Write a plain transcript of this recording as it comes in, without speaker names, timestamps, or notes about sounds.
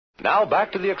Now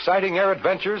back to the exciting air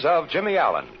adventures of Jimmy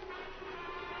Allen.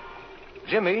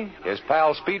 Jimmy, his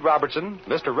pal Speed Robertson,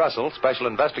 Mr. Russell, special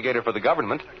investigator for the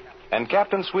government, and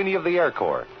Captain Sweeney of the Air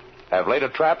Corps have laid a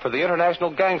trap for the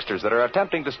international gangsters that are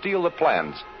attempting to steal the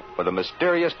plans for the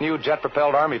mysterious new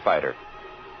jet-propelled Army fighter.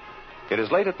 It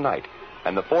is late at night,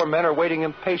 and the four men are waiting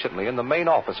impatiently in the main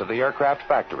office of the aircraft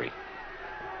factory.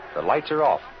 The lights are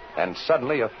off, and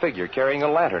suddenly a figure carrying a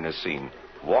lantern is seen,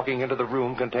 walking into the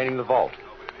room containing the vault.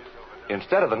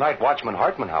 Instead of the night watchman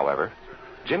Hartman, however,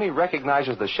 Jimmy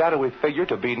recognizes the shadowy figure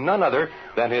to be none other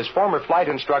than his former flight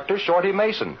instructor, Shorty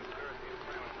Mason.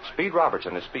 Speed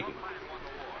Robertson is speaking.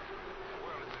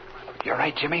 You're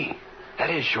right, Jimmy. That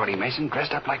is Shorty Mason,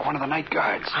 dressed up like one of the night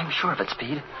guards. I'm sure of it,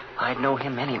 Speed. I'd know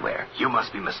him anywhere. You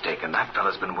must be mistaken. That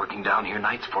fella's been working down here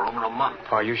nights for over a month.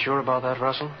 Are you sure about that,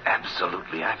 Russell?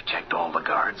 Absolutely. I've checked all the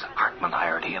guards. Hartman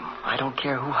hired him. I don't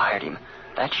care who hired him.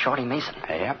 That's Shorty Mason.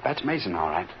 Yep, that's Mason, all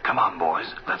right. Come on, boys.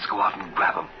 Let's go out and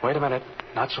grab him. Wait a minute.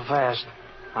 Not so fast.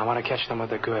 I want to catch them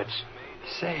with their goods.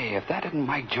 Say, if that isn't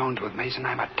Mike Jones with Mason,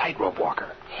 I'm a tightrope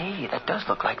walker. Hey, that does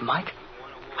look like Mike.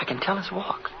 I can tell his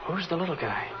walk. Who's the little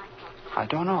guy? I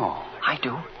don't know. I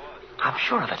do. I'm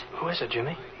sure of it. Who is it,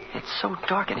 Jimmy? It's so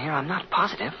dark in here, I'm not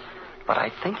positive. But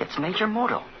I think it's Major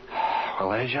Moto.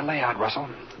 Well, there's your layout, Russell.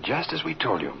 Just as we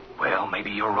told you. Well,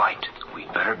 maybe you're right. We'd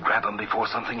better grab him before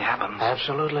something happens.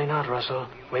 Absolutely not, Russell.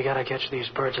 We gotta catch these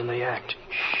birds in the act.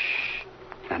 Shh.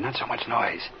 Now, not so much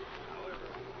noise.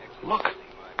 Look.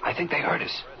 I think they heard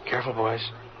us. Careful, boys.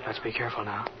 Let's be careful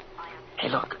now. Hey,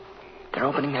 look. They're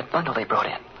opening that bundle they brought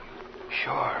in.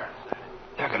 Sure.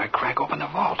 They're going to crack open the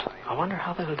vault. I wonder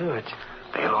how they'll do it.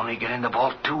 They'll only get in the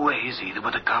vault two ways, either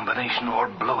with a combination or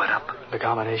blow it up. The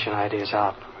combination idea's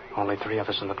out. Only 3 of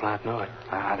us in the plant know it.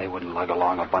 They wouldn't lug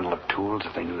along a bundle of tools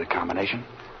if they knew the combination.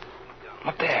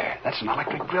 Look there. That's an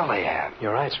electric drill they have.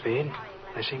 You're right, Speed.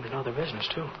 They seem to know their business,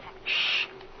 too. Shh.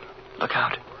 Look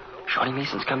out. Shorty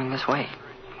Mason's coming this way.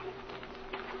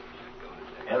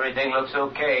 Everything looks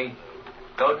okay.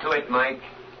 Go to it, Mike.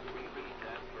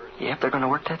 Yep, they're going to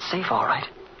work that safe all right.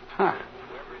 Huh.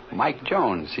 Mike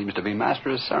Jones seems to be master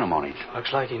of ceremonies.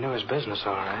 Looks like he knew his business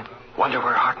all right. Wonder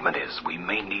where Hartman is. We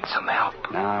may need some help.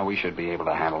 No, we should be able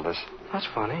to handle this. That's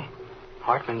funny.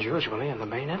 Hartman's usually in the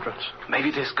main entrance. Maybe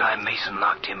this guy Mason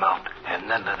knocked him out and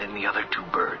then let in the other 2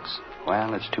 birds.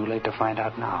 Well, it's too late to find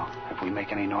out now. If we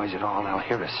make any noise at all, they'll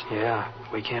hear us. Yeah,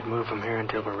 we can't move from here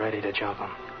until we're ready to jump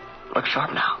them. Look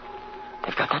sharp now.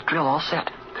 They've got that drill all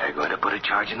set. They're going to put a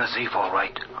charge in the safe, all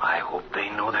right. I hope they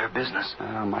know their business.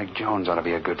 Mike Jones ought to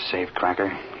be a good safe cracker.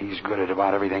 He's good at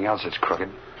about everything else that's crooked.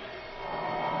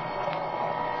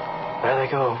 There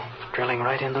they go, drilling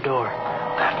right in the door.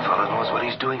 That fellow knows what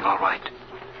he's doing, all right.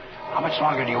 How much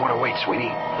longer do you want to wait, Sweeney?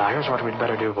 Now, here's what we'd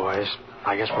better do, boys.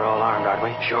 I guess we're all armed, aren't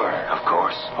we? Sure, of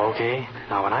course. Okay.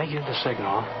 Now, when I give the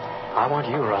signal, I want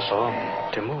you, Russell,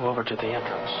 to move over to the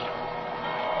entrance.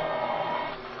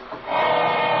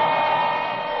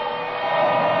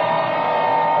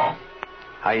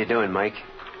 How you doing, Mike?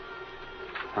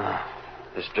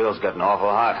 This drill's getting awful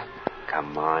hot.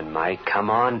 Come on, Mike, come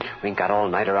on. We ain't got all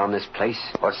night around this place.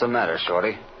 What's the matter,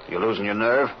 Shorty? You losing your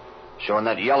nerve? Showing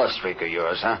that yellow streak of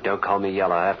yours, huh? Don't call me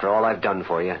yellow after all I've done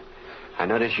for you. I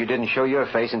noticed you didn't show your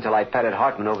face until I patted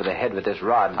Hartman over the head with this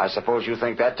rod. I suppose you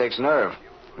think that takes nerve.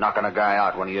 Knocking a guy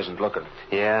out when he isn't looking.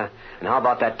 Yeah? And how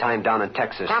about that time down in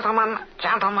Texas?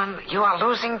 Gentlemen, you are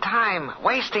losing time,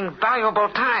 wasting valuable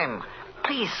time.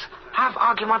 Please, have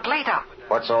argument later.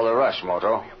 What's all the rush,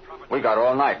 Moto? We got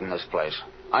all night in this place.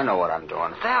 I know what I'm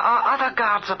doing. There are other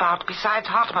guards about besides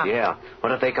Hartman. Yeah.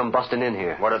 What if they come busting in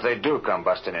here? What if they do come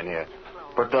busting in here?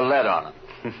 Put the lead on them.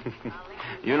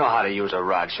 You know how to use a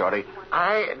rod, Shorty.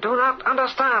 I do not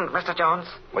understand, Mr. Jones.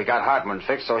 We got Hartman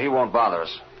fixed so he won't bother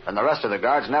us. And the rest of the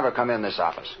guards never come in this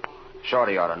office.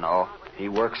 Shorty ought to know. He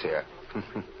works here.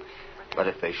 But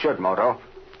if they should, Moto,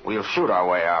 we'll shoot our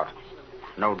way out.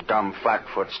 No dumb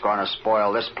flatfoot's going to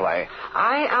spoil this play.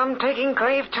 I am taking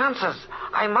grave chances.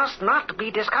 I must not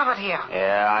be discovered here.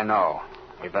 Yeah, I know.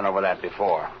 We've been over that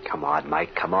before. Come on,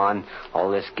 Mike, come on. All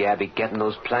this gabby getting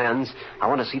those plans. I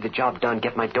want to see the job done,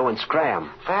 get my dough and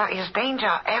scram. There is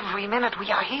danger every minute we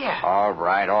are here. All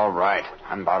right, all right.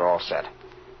 I'm about all set.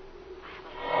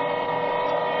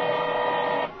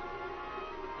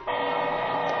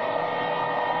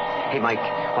 Hey, Mike,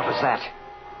 what was that?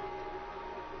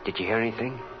 Did you hear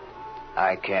anything?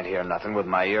 I can't hear nothing with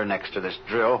my ear next to this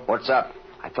drill. What's up?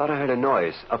 I thought I heard a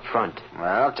noise up front.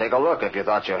 Well, take a look if you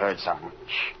thought you heard something.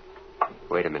 Shh.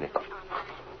 Wait a minute.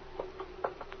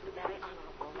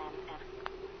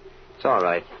 It's all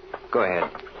right. Go ahead.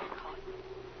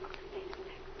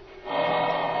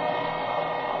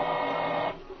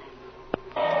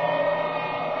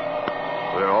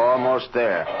 almost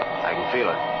there. I can feel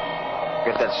it.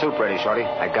 Get that soup ready, Shorty.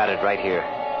 I got it right here.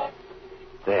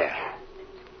 There.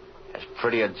 As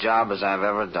pretty a job as I've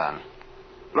ever done.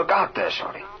 Look out there,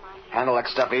 Shorty. Handle that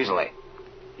stuff easily.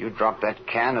 You drop that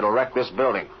can, it'll wreck this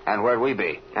building. And where'd we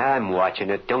be? I'm watching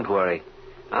it. Don't worry.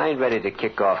 I ain't ready to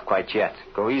kick off quite yet.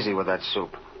 Go easy with that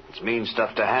soup. It's mean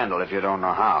stuff to handle if you don't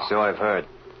know how. So I've heard.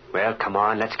 Well, come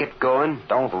on. Let's get going.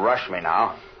 Don't rush me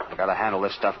now. I gotta handle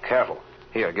this stuff careful.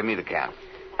 Here, give me the can.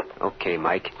 Okay,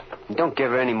 Mike. Don't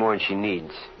give her any more than she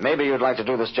needs. Maybe you'd like to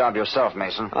do this job yourself,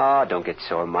 Mason. Oh, don't get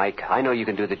sore, Mike. I know you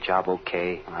can do the job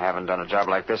okay. I haven't done a job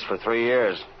like this for 3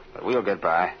 years, but we'll get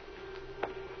by.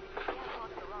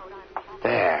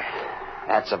 There.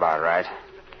 That's about right.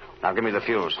 Now give me the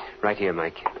fuse. Right here,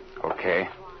 Mike. Okay.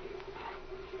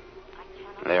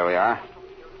 There we are.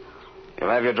 You'll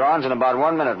have your drawings in about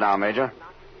 1 minute now, Major.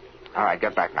 All right,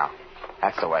 get back now.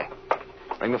 That's the way.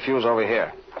 Bring the fuse over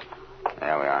here.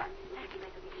 There we are.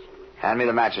 Hand me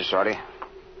the matches, Shorty.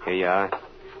 Here you are.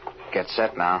 Get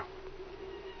set now.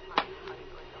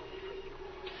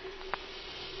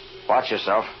 Watch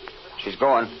yourself. She's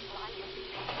going.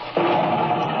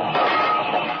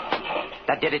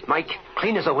 That did it, Mike.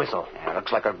 Clean as a whistle. Yeah,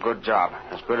 looks like a good job.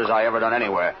 As good as I ever done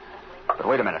anywhere. But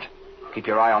wait a minute. Keep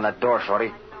your eye on that door,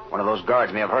 Shorty. One of those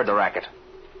guards may have heard the racket.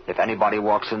 If anybody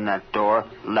walks in that door,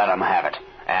 let 'em have it.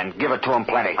 And give it to 'em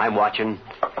plenty. I'm watching.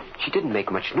 She didn't make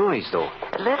much noise, though.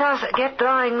 Let us get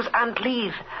drawings and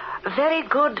leave. Very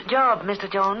good job, Mr.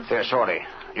 Jones. Here, Shorty.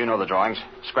 You know the drawings.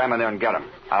 Scram in there and get 'em.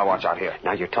 I'll watch out here.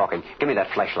 Now you're talking. Give me that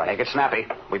flashlight. Make it snappy.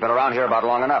 We've been around here about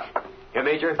long enough. Here,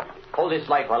 Major. Hold this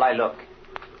light while I look.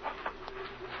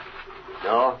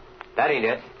 No, that ain't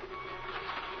it.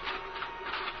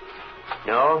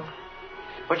 No.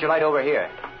 Put your light over here.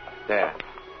 There.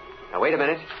 Now, wait a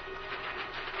minute.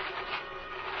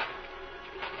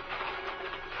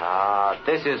 Ah,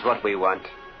 this is what we want.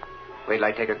 Wait till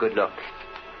I take a good look.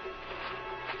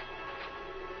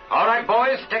 All right,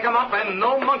 boys, stick 'em up and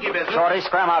no monkey business. Shorty,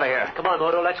 scram out of here. Come on,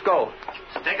 Moto, let's go.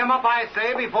 Stick 'em up, I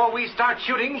say, before we start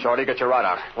shooting. Shorty, get your rod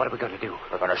out. What are we going to do?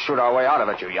 We're going to shoot our way out of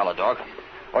it, you yellow dog.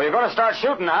 Oh, you're going to start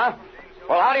shooting, huh?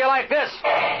 Well, how do you like this?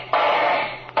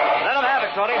 Let 'em have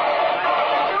it, Shorty.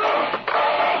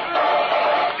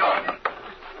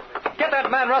 Get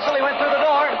that man, Russell. He went through the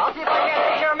door. I'll see if I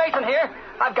can take care of Mason here.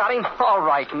 I've got him. All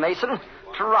right, Mason.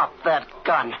 Drop that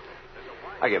gun.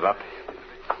 I give up.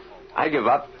 I give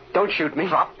up. Don't shoot me.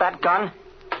 Drop that gun.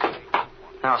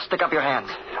 Now, stick up your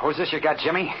hands. Who's this you got,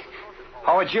 Jimmy?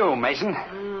 Oh, it's you, Mason.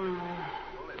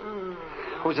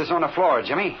 Who's this on the floor,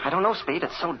 Jimmy? I don't know, Speed.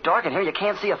 It's so dark in here you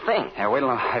can't see a thing. Yeah, wait till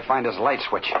I find his light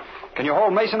switch. Can you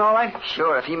hold Mason all right?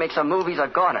 Sure, if he makes a move, he's a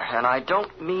goner. And I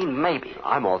don't mean maybe.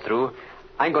 I'm all through.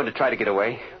 I'm going to try to get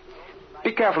away.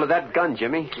 Be careful of that gun,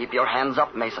 Jimmy. Keep your hands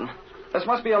up, Mason. This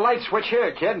must be a light switch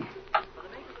here, kid.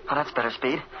 Oh, that's better,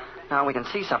 Speed. Now we can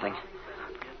see something.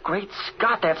 Great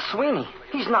Scott, that's Sweeney.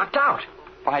 He's knocked out.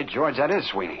 By George, that is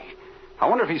Sweeney. I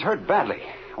wonder if he's hurt badly.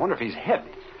 I wonder if he's hit.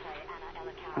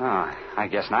 Oh, I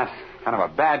guess not. Kind of a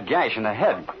bad gash in the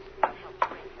head.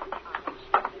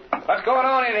 What's going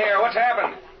on in here? What's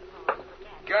happened?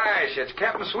 Gosh, it's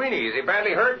Captain Sweeney. Is he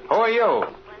badly hurt? Who are you?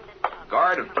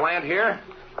 Guard at plant here.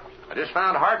 I just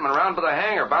found Hartman around by the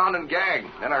hangar, bound and gagged.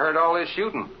 Then I heard all this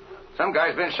shooting. Some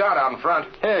guy's been shot out in front.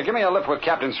 Here, give me a lift with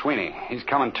Captain Sweeney. He's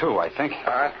coming too, I think.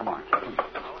 All right. Come on.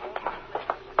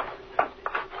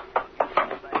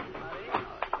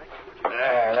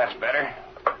 There, that's better.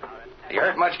 You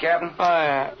hurt much, Captain?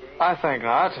 I think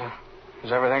not.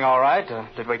 Is everything all right?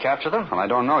 Did we capture them? Well, I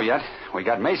don't know yet. We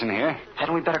got Mason here.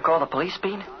 Hadn't we better call the police,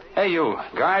 Speed? Hey, you,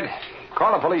 guard.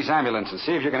 Call a police ambulance and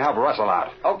see if you can help Russell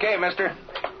out. Okay, mister.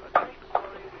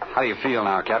 How do you feel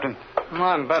now, Captain? Well,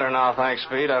 I'm better now, thanks,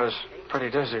 Speed. I was pretty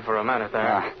dizzy for a minute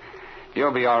there.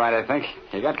 You'll be all right, I think.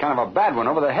 You got kind of a bad one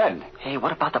over the head. Hey,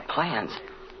 what about the plans?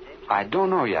 I don't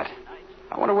know yet.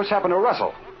 I wonder what's happened to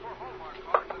Russell.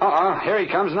 Here he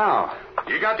comes now.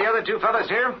 You got the other two fellas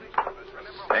here?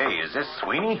 Hey, is this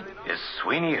Sweeney? Is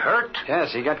Sweeney hurt?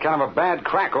 Yes, he got kind of a bad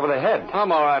crack over the head.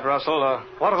 I'm all right, Russell.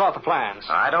 What about the plans?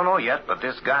 I don't know yet, but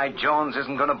this guy Jones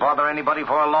isn't going to bother anybody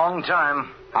for a long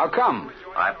time. How come?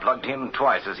 I plugged him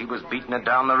twice as he was beating it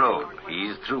down the road.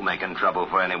 He's through making trouble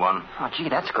for anyone. Oh, gee,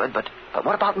 that's good, but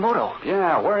what about Moto?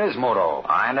 Yeah, where is Moto?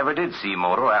 I never did see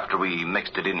Moto after we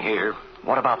mixed it in here.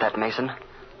 What about that, Mason?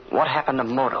 What happened to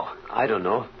Moto? I don't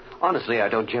know. Honestly, I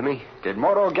don't, Jimmy. Did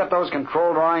Moto get those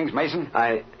control drawings, Mason?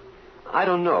 I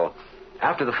don't know.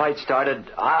 After the fight started,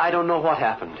 I don't know what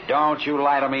happened. Don't you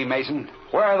lie to me, Mason.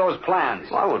 Where are those plans?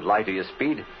 Well, I won't lie to you,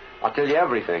 Speed. I'll tell you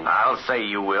everything. I'll say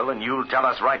you will, and you'll tell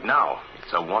us right now. It's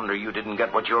It's a wonder you didn't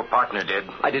get what your partner did.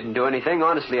 I didn't do anything.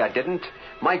 Honestly, I didn't.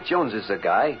 Mike Jones is the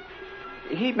guy.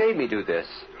 He made me do this.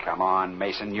 Come on,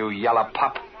 Mason, you yellow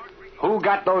pup. Who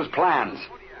got those plans?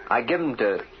 I give them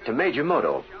to Major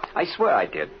Moto. I swear I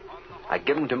did. I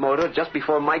give them to Moto just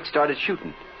before Mike started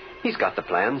shooting. He's got the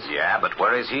plans. Yeah, but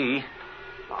where is he?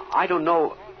 I don't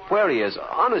know where he is.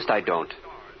 Honest, I don't.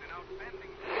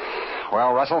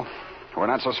 Well, Russell, we're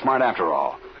not so smart after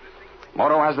all.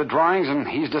 Moto has the drawings, and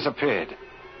he's disappeared.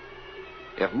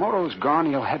 If Moto's gone,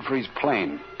 he'll head for his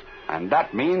plane. And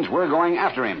that means we're going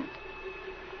after him.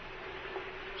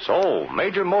 So,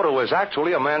 Major Moto is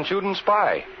actually a Manchurian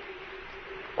spy.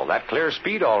 Well, that clears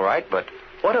Speed all right, but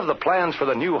what of the plans for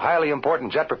the new highly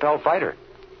important jet-propelled fighter?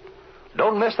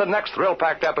 Don't miss the next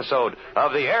thrill-packed episode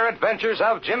of The Air Adventures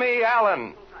of Jimmy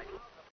Allen.